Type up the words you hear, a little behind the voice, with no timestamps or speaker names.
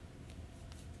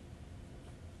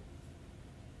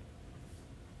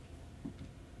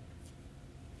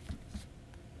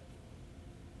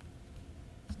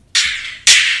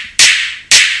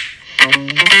Let's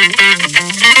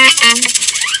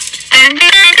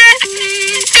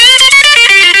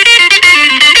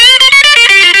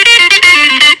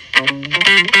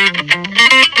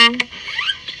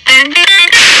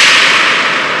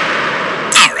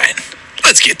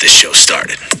get this show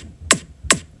started.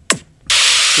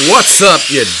 What's up,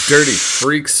 you dirty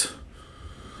freaks?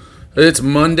 It's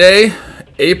Monday,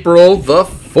 April the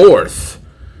 4th.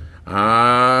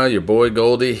 Your boy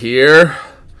Goldie here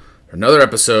for another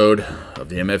episode of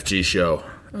the MFG Show.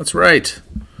 That's right.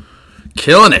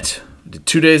 Killing it. Did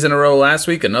 2 days in a row last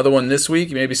week, another one this week.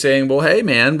 You may be saying, well, hey,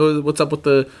 man, what's up with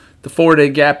the 4-day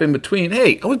gap in between?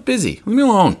 Hey, I was busy. Leave me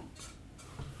alone.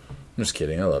 I'm just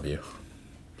kidding. I love you.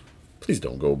 Please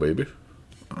don't go, baby.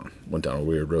 Went down a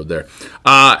weird road there.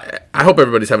 I hope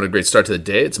everybody's having a great start to the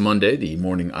day. It's Monday, the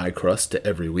morning eye crust to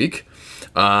every week.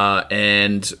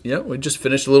 And, we just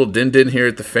finished a little din-din here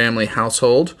at the family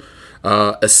household.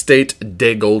 Estate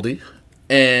de Goldie.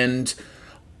 And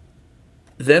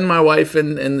then my wife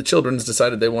and the children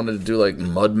decided they wanted to do, like,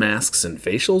 mud masks and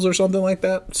facials or something like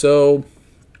that. So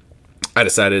I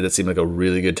decided it seemed like a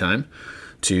really good time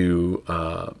to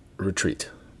retreat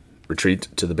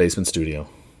to the basement studio.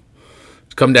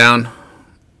 Come down,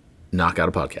 knock out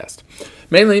a podcast.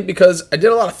 Mainly because I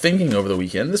did a lot of thinking over the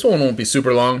weekend. This one won't be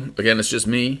super long. Again, it's just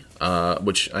me,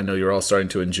 which I know you're all starting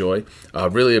to enjoy.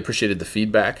 Really appreciated the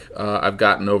feedback I've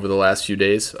gotten over the last few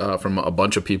days from a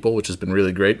bunch of people, which has been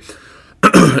really great,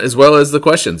 as well as the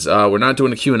questions. We're not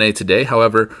doing a Q&A today.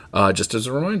 However, just as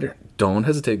a reminder, don't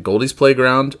hesitate.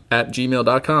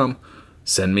 GoldiesPlayground@gmail.com.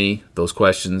 Send me those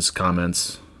questions,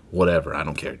 comments, whatever. I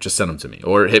don't care. Just send them to me.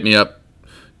 Or hit me up.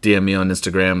 DM me on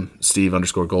Instagram,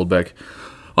 Steve_Goldbeck.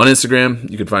 On Instagram,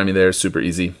 you can find me there. Super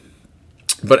easy.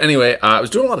 But anyway, I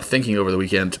was doing a lot of thinking over the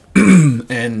weekend.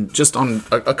 And just on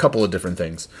a couple of different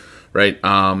things. Right?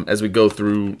 As we go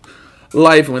through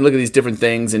life and we look at these different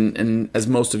things. And as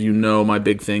most of you know, my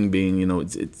big thing being,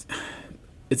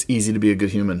 it's easy to be a good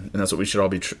human. And that's what we should all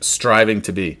be striving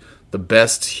to be. The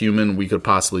best human we could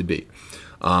possibly be.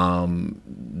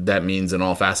 That means in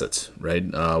all facets, right?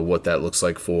 What that looks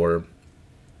like for,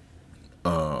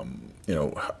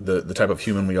 the type of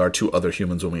human we are to other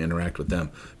humans when we interact with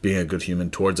them. Being a good human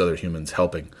towards other humans,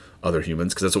 helping other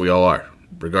humans, because that's what we all are.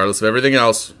 Regardless of everything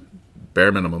else,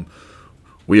 bare minimum,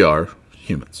 we are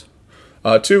humans.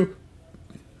 2,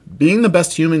 being the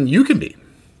best human you can be.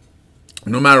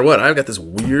 No matter what, I've got this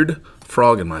weird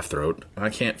frog in my throat. I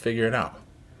can't figure it out.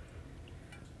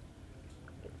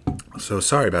 So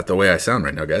sorry about the way I sound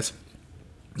right now, guys.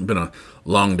 It's been a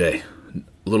long day.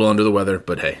 A little under the weather,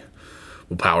 but hey,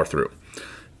 we'll power through.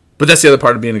 But that's the other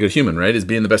part of being a good human, right? Is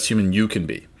being the best human you can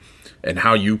be. And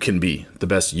how you can be the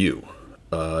best you.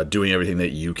 Doing everything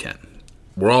that you can.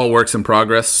 We're all works in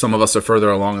progress. Some of us are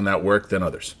further along in that work than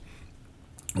others.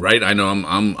 Right? I know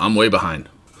I'm way behind.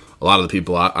 A lot of the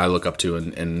people I look up to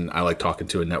and I like talking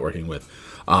to and networking with.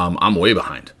 I'm way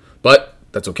behind. But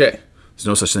that's okay. There's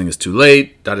no such thing as too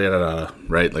late,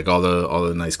 right? Like all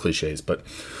the nice cliches. But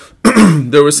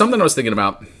there was something I was thinking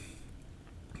about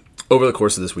over the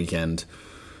course of this weekend.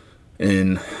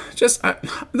 And just,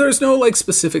 there's no like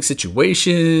specific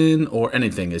situation or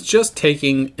anything. It's just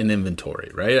taking an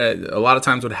inventory, right? A lot of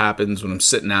times what happens when I'm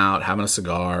sitting out, having a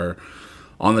cigar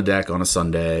on the deck on a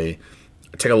Sunday,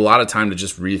 I take a lot of time to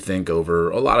just rethink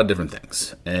over a lot of different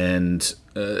things. And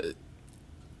I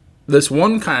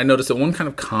noticed that one kind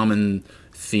of common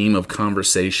theme of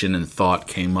conversation and thought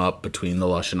came up between the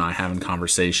Lush and I having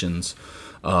conversations,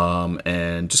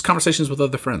 and just conversations with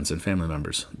other friends and family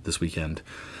members this weekend.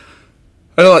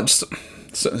 I know just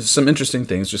some interesting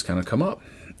things just kind of come up.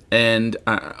 And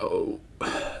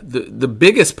the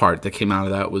biggest part that came out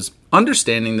of that was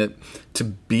understanding that to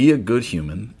be a good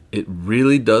human, it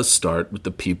really does start with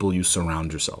the people you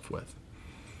surround yourself with.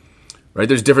 Right?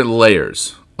 There's different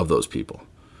layers of those people.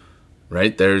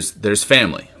 Right? There's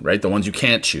family, right? The ones you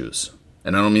can't choose.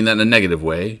 And I don't mean that in a negative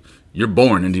way. You're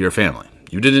born into your family.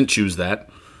 You didn't choose that.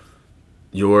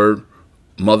 Your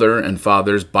mother and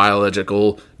father's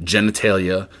biological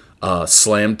genitalia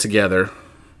slammed together,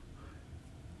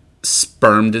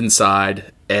 spermed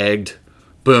inside, egged,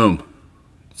 boom.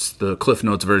 It's the Cliff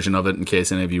Notes version of it in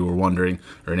case any of you were wondering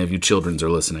or any of you childrens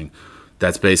are listening.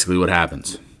 That's basically what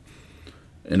happens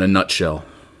in a nutshell.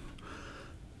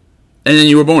 And then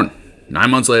you were born. 9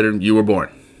 months later, you were born.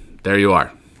 There you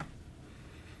are.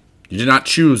 You did not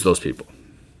choose those people.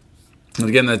 And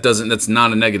again, that's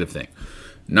not a negative thing.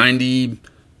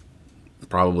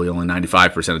 Probably only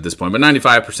 95% at this point, but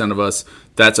 95% of us,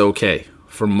 that's okay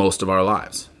for most of our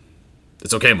lives.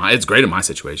 It's okay. It's great in my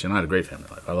situation. I had a great family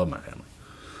life. I love my family.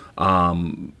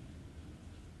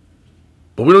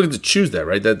 But we don't get to choose that,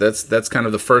 right? That's kind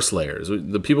of the first layer. Is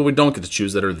the people we don't get to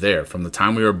choose that are there from the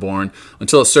time we were born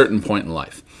until a certain point in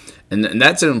life. And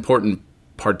that's an important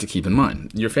part to keep in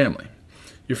mind. Your family.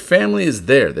 Your family is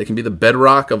there. They can be the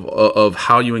bedrock of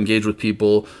how you engage with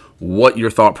people, what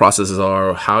your thought processes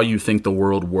are, how you think the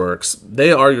world works.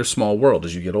 They are your small world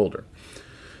as you get older.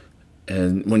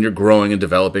 And when you're growing and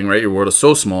developing, right, your world is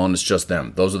so small and it's just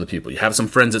them. Those are the people. You have some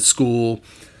friends at school,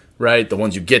 right, the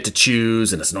ones you get to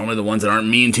choose, and it's normally the ones that aren't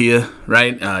mean to you,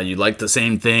 right? You like the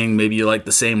same thing. Maybe you like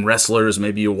the same wrestlers.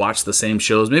 Maybe you watch the same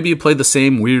shows. Maybe you play the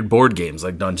same weird board games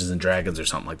like Dungeons and Dragons or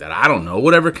something like that. I don't know.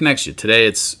 Whatever connects you. Today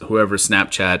it's whoever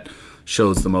Snapchat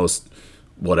shows the most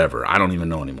whatever. I don't even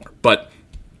know anymore. But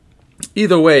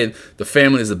either way, the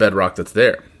family is the bedrock that's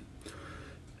there.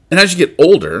 And as you get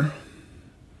older,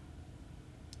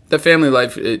 that family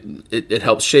life, it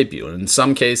helps shape you. And in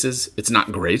some cases, it's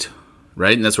not great,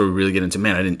 right? And that's where we really get into,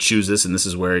 man, I didn't choose this, and this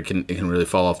is where it can really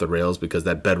fall off the rails because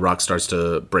that bedrock starts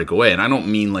to break away. And I don't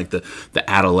mean like the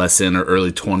adolescent or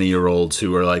early 20-year-olds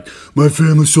who are like, my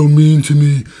family's so mean to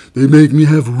me. They make me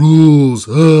have rules.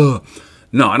 No,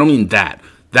 I don't mean that.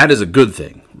 That is a good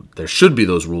thing. There should be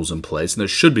those rules in place, and there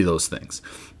should be those things.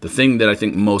 The thing that I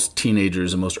think most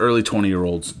teenagers and most early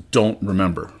 20-year-olds don't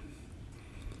remember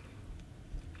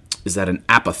is that an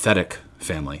apathetic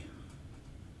family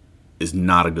is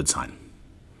not a good sign.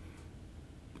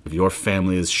 If your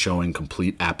family is showing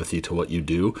complete apathy to what you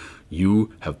do,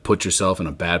 you have put yourself in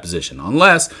a bad position.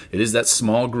 Unless it is that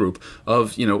small group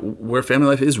of, where family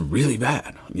life is really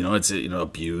bad. It's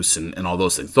abuse and all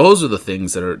those things. Those are the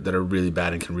things that are really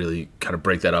bad and can really kind of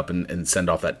break that up and send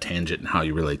off that tangent in how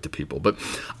you relate to people. But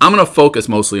I'm going to focus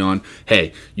mostly on,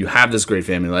 hey, you have this great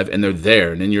family life and they're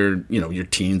there. And in your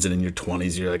teens and in your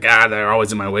 20s, you're like, they're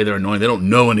always in my way. They're annoying. They don't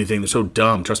know anything. They're so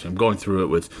dumb. Trust me, I'm going through it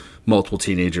with multiple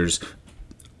teenagers.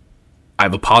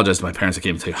 I've apologized to my parents. I can't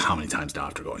even tell you how many times now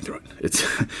after going through it.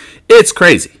 It's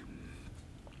crazy.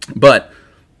 But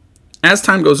as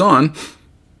time goes on,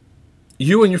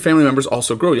 you and your family members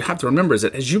also grow. You have to remember is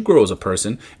that as you grow as a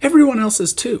person, everyone else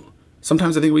is too.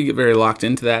 Sometimes I think we get very locked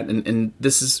into that, and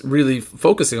this is really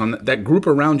focusing on that group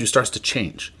around you starts to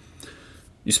change.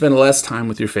 You spend less time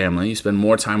with your family. You spend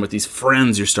more time with these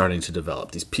friends you're starting to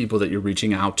develop, these people that you're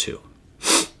reaching out to.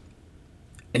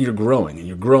 And you're growing,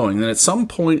 and at some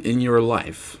point in your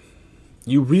life,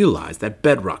 you realize that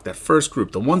bedrock, that first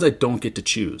group, the ones I don't get to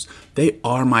choose, they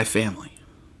are my family.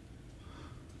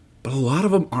 But a lot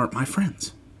of them aren't my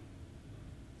friends.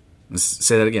 Let's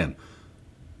say that again.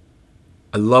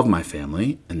 I love my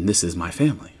family, and this is my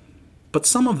family. But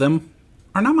some of them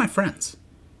are not my friends.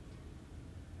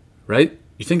 Right?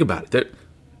 You think about it.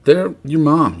 They're your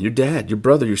mom, your dad, your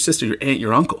brother, your sister, your aunt,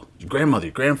 your uncle, your grandmother,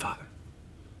 your grandfather.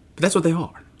 But that's what they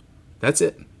are. That's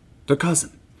it. They're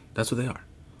cousin. That's what they are.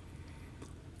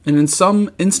 And in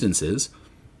some instances,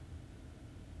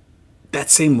 that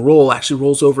same role actually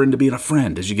rolls over into being a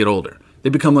friend as you get older. They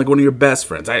become like one of your best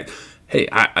friends.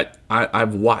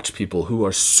 I've watched people who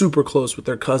are super close with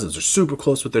their cousins or super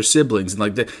close with their siblings, and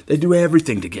like they do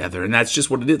everything together, and that's just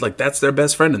what it is. Like that's their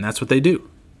best friend, and that's what they do.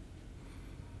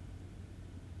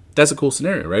 That's a cool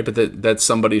scenario, right? But that's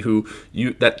somebody who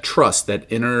that trust, that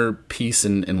inner peace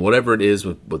and whatever it is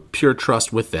with pure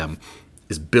trust with them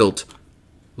is built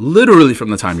literally from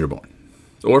the time you're born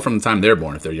or from the time they're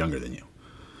born if they're younger than you.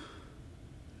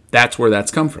 That's where that's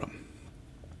come from.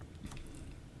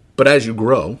 But as you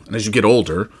grow and as you get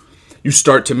older, you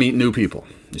start to meet new people.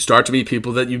 You start to meet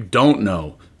people that you don't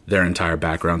know their entire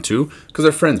background to because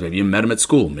they're friends. Maybe you met them at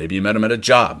school. Maybe you met them at a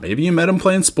job. Maybe you met them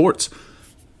playing sports.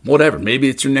 Whatever, maybe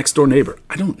it's your next door neighbor.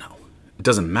 I don't know. It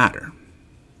doesn't matter.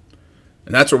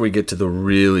 And that's where we get to the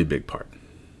really big part.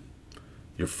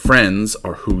 Your friends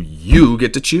are who you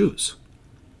get to choose.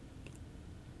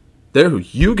 They're who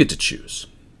you get to choose.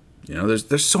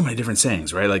 There's so many different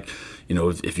sayings, right? Like,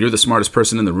 if you're the smartest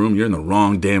person in the room, you're in the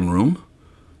wrong damn room.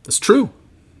 That's true.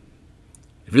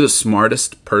 If you're the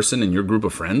smartest person in your group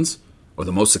of friends, or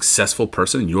the most successful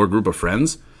person in your group of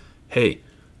friends, hey,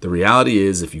 the reality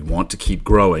is, if you want to keep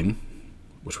growing,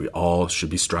 which we all should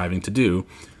be striving to do,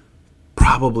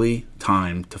 probably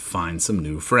time to find some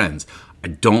new friends. I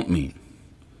don't mean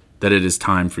that it is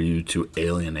time for you to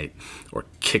alienate or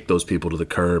kick those people to the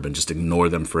curb and just ignore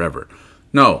them forever.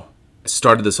 No, I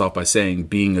started this off by saying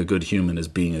being a good human is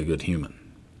being a good human.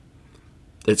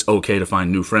 It's okay to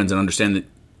find new friends and understand that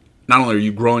not only are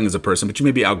you growing as a person, but you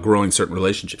may be outgrowing certain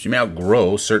relationships. You may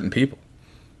outgrow certain people.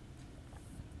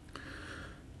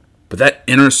 But that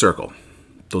inner circle,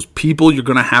 those people you're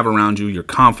going to have around you, your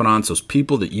confidants, those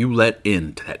people that you let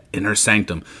into that inner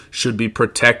sanctum should be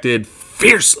protected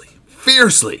fiercely.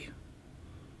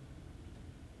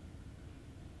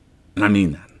 And I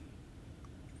mean that.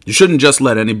 You shouldn't just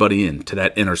let anybody in to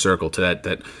that inner circle, to that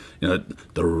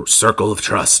the circle of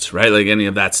trust, right? Like any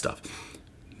of that stuff.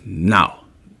 No.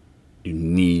 You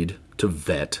need to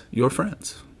vet your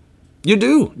friends. You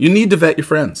do. You need to vet your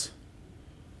friends.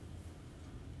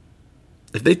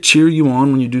 If they cheer you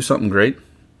on when you do something great,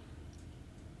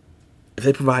 if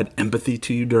they provide empathy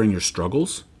to you during your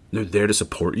struggles, they're there to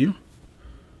support you.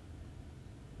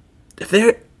 If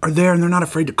they are there and they're not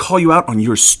afraid to call you out on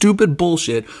your stupid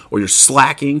bullshit or your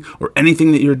slacking or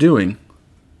anything that you're doing,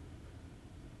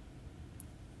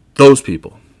 those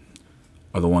people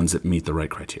are the ones that meet the right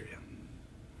criteria.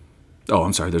 Oh,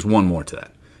 I'm sorry, there's one more to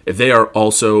that. If they are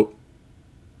also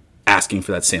asking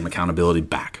for that same accountability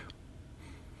back,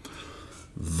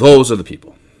 those are the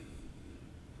people.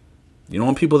 You don't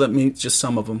want people that meet just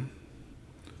some of them.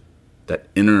 That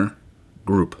inner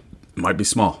group might be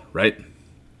small, right?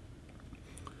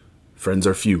 Friends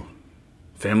are few.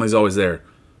 Family's always there.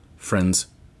 Friends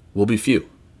will be few.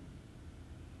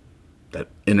 That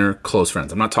inner close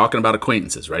friends. I'm not talking about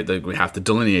acquaintances, right? We have to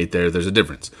delineate there. There's a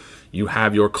difference. You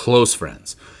have your close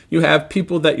friends. You have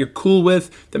people that you're cool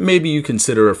with that maybe you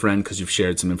consider a friend because you've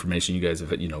shared some information. You guys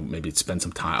have, maybe spent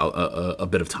some time, a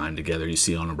bit of time together. You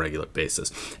see on a regular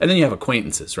basis. And then you have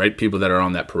acquaintances, right? People that are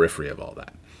on that periphery of all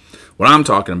that. What I'm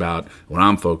talking about, what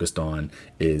I'm focused on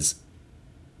is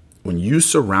when you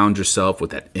surround yourself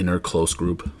with that inner close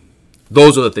group,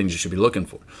 those are the things you should be looking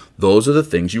for. Those are the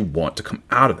things you want to come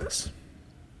out of this.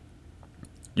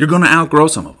 You're going to outgrow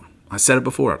some of them. I said it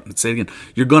before. Let's say it again.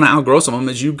 You're going to outgrow some of them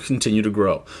as you continue to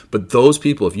grow. But those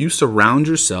people, if you surround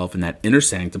yourself in that inner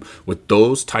sanctum with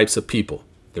those types of people,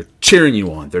 they're cheering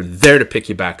you on. They're there to pick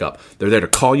you back up. They're there to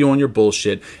call you on your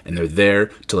bullshit, and they're there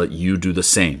to let you do the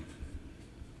same.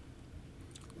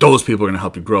 Those people are going to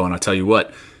help you grow. And I'll tell you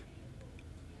what,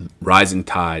 rising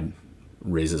tide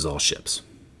raises all ships.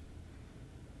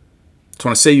 So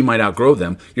when I say you might outgrow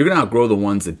them, you're going to outgrow the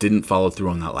ones that didn't follow through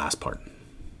on that last part.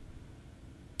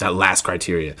 That last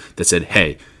criteria that said,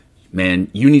 hey,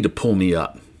 man, you need to pull me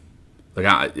up.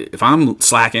 Like, if I'm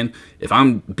slacking, if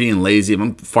I'm being lazy, if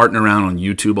I'm farting around on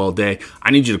YouTube all day, I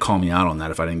need you to call me out on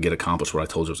that if I didn't get accomplished what I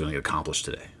told you I was going to get accomplished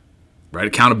today. Right?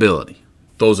 Accountability.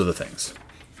 Those are the things.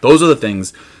 Those are the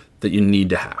things that you need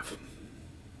to have.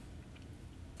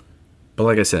 But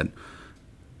like I said,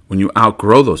 when you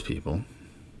outgrow those people,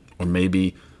 or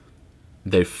maybe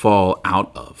they fall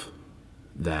out of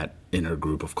that inner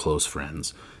group of close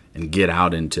friends and get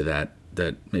out into that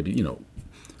maybe,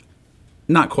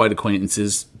 not quite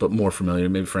acquaintances, but more familiar,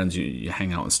 maybe friends you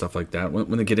hang out and stuff like that.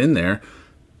 When they get in there,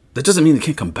 that doesn't mean they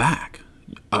can't come back.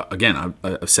 Again,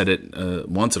 I've said it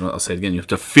once and I'll say it again. You have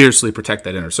to fiercely protect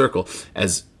that inner circle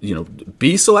as,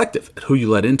 be selective at who you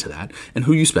let into that and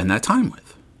who you spend that time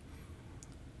with.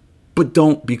 But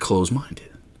don't be closed-minded.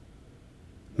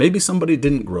 Maybe somebody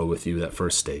didn't grow with you that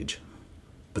first stage,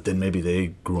 but then maybe they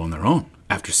grew on their own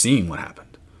after seeing what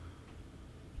happened.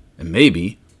 And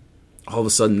maybe all of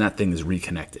a sudden that thing is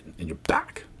reconnected and you're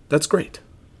back. That's great.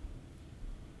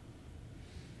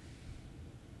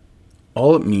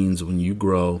 All it means when you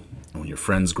grow and when your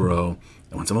friends grow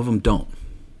and when some of them don't,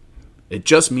 it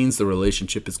just means the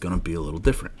relationship is going to be a little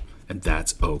different. And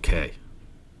that's okay.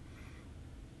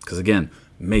 Because again,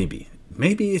 maybe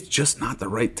it's just not the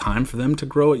right time for them to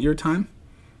grow at your time.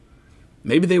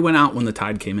 Maybe they went out when the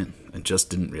tide came in and just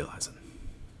didn't realize it.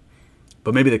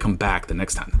 But maybe they come back the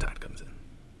next time the tide comes in.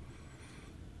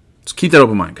 Just keep that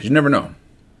open mind because you never know.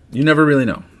 You never really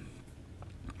know.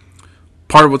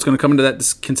 Part of what's going to come into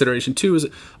that consideration too is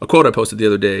a quote I posted the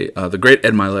other day. The great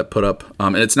Ed Mylett put up,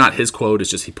 and it's not his quote, it's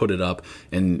just he put it up,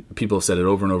 and people have said it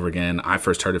over and over again. I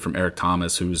first heard it from Eric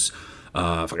Thomas, who's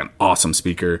like an awesome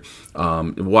speaker.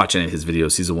 Watch any of his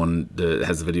videos. He's the one that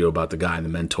has the video about the guy and the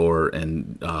mentor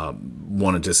and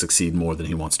wanted to succeed more than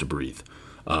he wants to breathe.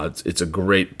 It's a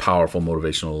great, powerful,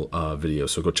 motivational video.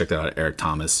 So go check that out. Eric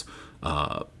Thomas,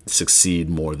 Succeed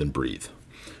More Than Breathe.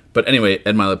 But anyway,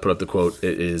 Ed Mylett put up the quote.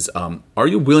 It is, are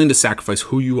you willing to sacrifice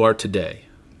who you are today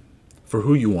for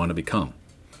who you want to become?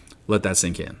 Let that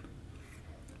sink in.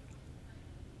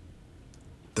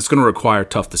 That's going to require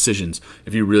tough decisions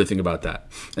if you really think about that.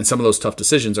 And some of those tough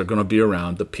decisions are going to be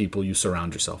around the people you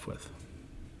surround yourself with.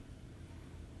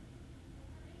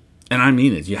 And I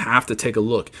mean it. You have to take a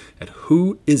look at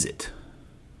who is it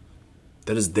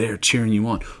that is there cheering you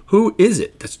on. Who is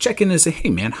it that's checking in and say,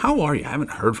 hey, man, how are you? I haven't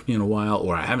heard from you in a while,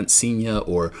 or I haven't seen you,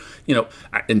 or,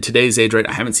 in today's age, right,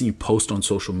 I haven't seen you post on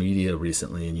social media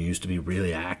recently, and you used to be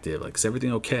really active. Like, is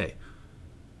everything okay?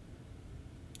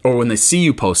 Or when they see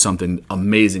you post something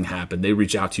amazing happen, they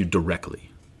reach out to you directly.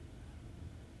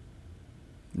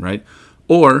 Right?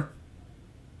 Or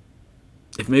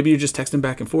If maybe you're just texting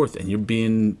back and forth and you're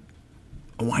being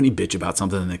a whiny bitch about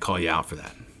something and they call you out for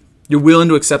that, you're willing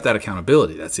to accept that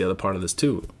accountability. That's the other part of this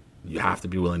too. You have to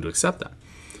be willing to accept that.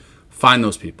 Find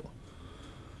those people.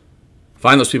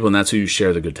 Find those people, and that's who you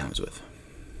share the good times with.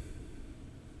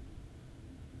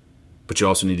 But you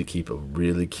also need to keep a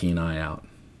really keen eye out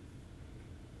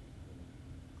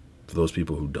for those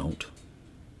people who don't.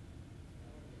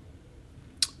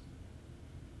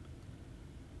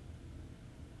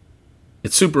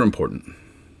 It's super important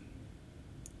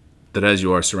that as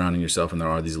you are surrounding yourself and there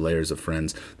are these layers of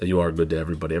friends, that you are good to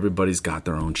everybody. Everybody's got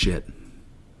their own shit.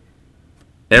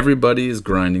 Everybody is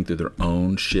grinding through their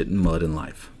own shit and mud in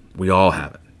life. We all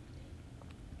have it.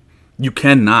 You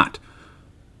cannot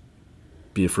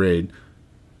be afraid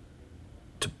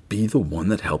to be the one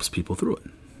that helps people through it.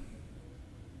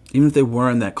 Even if they were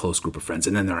in that close group of friends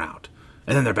and then they're out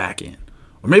and then they're back in.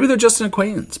 Or maybe they're just an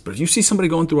acquaintance. But if you see somebody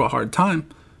going through a hard time,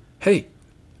 hey,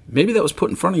 maybe that was put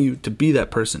in front of you to be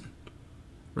that person.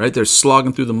 Right? They're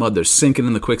slogging through the mud. They're sinking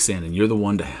in the quicksand. And you're the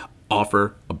one to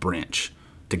offer a branch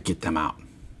to get them out.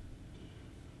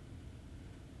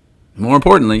 More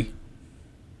importantly,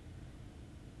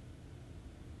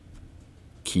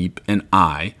 keep an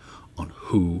eye on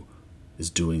who is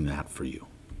doing that for you.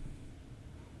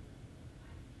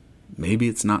 Maybe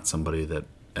it's not somebody that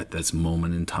at this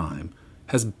moment in time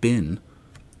has been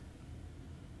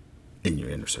in your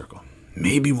inner circle.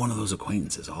 Maybe one of those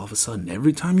acquaintances, all of a sudden,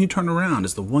 every time you turn around,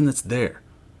 is the one that's there,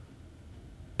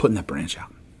 putting that branch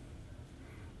out,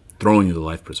 throwing you the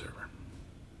life preserver.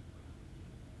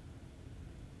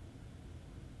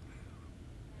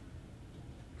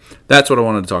 That's what I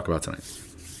wanted to talk about tonight.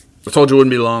 I told you it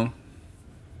wouldn't be long.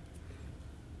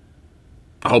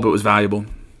 I hope it was valuable.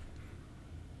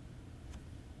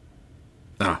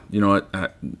 You know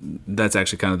what? That's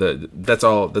actually kind of that's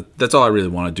all I really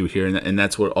want to do here, and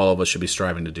that's what all of us should be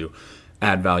striving to do: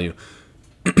 add value.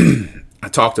 I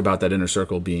talked about that inner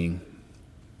circle being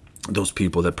those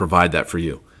people that provide that for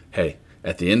you. Hey,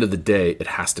 at the end of the day, it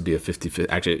has to be a 50-50.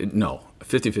 Actually, no,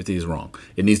 50-50 is wrong.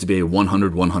 It needs to be a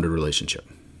 100-100 relationship.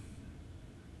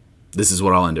 This is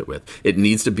what I'll end it with. It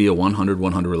needs to be a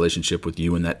 100-100 relationship with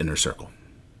you in that inner circle.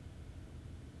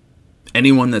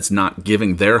 Anyone that's not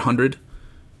giving their 100,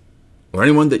 or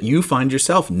anyone that you find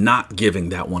yourself not giving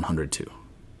that 100 to,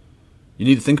 you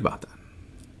need to think about that.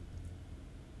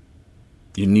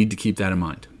 You need to keep that in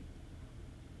mind.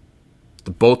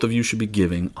 The both of you should be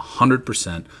giving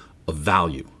 100% of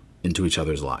value into each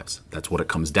other's lives. That's what it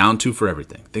comes down to for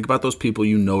everything. Think about those people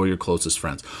you know are your closest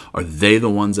friends. Are they the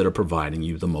ones that are providing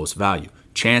you the most value?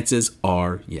 Chances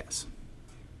are yes.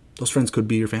 Those friends could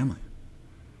be your family.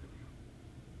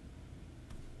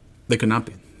 They could not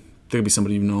be. They could be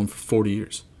somebody you've known for 40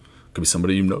 years. It could be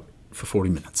somebody you've known for 40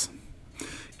 minutes.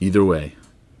 Either way,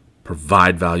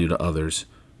 provide value to others.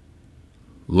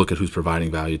 Look at who's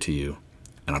providing value to you.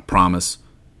 And I promise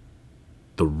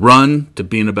the run to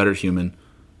being a better human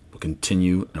will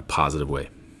continue in a positive way.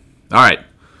 All right.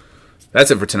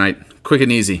 That's it for tonight. Quick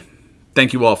and easy.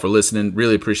 Thank you all for listening.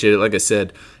 Really appreciate it. Like I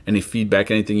said, any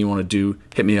feedback, anything you want to do,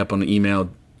 hit me up on the email,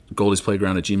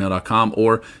 goldiesplayground@gmail.com,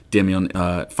 or DM me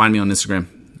on, find me on Instagram.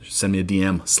 Send me a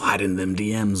DM. Slide in them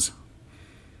DMs.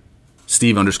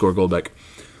 Steve_Goldbeck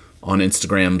on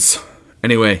Instagrams.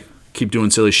 Anyway, keep doing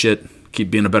silly shit.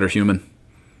 Keep being a better human.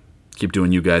 Keep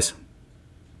doing you guys.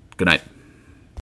 Good night.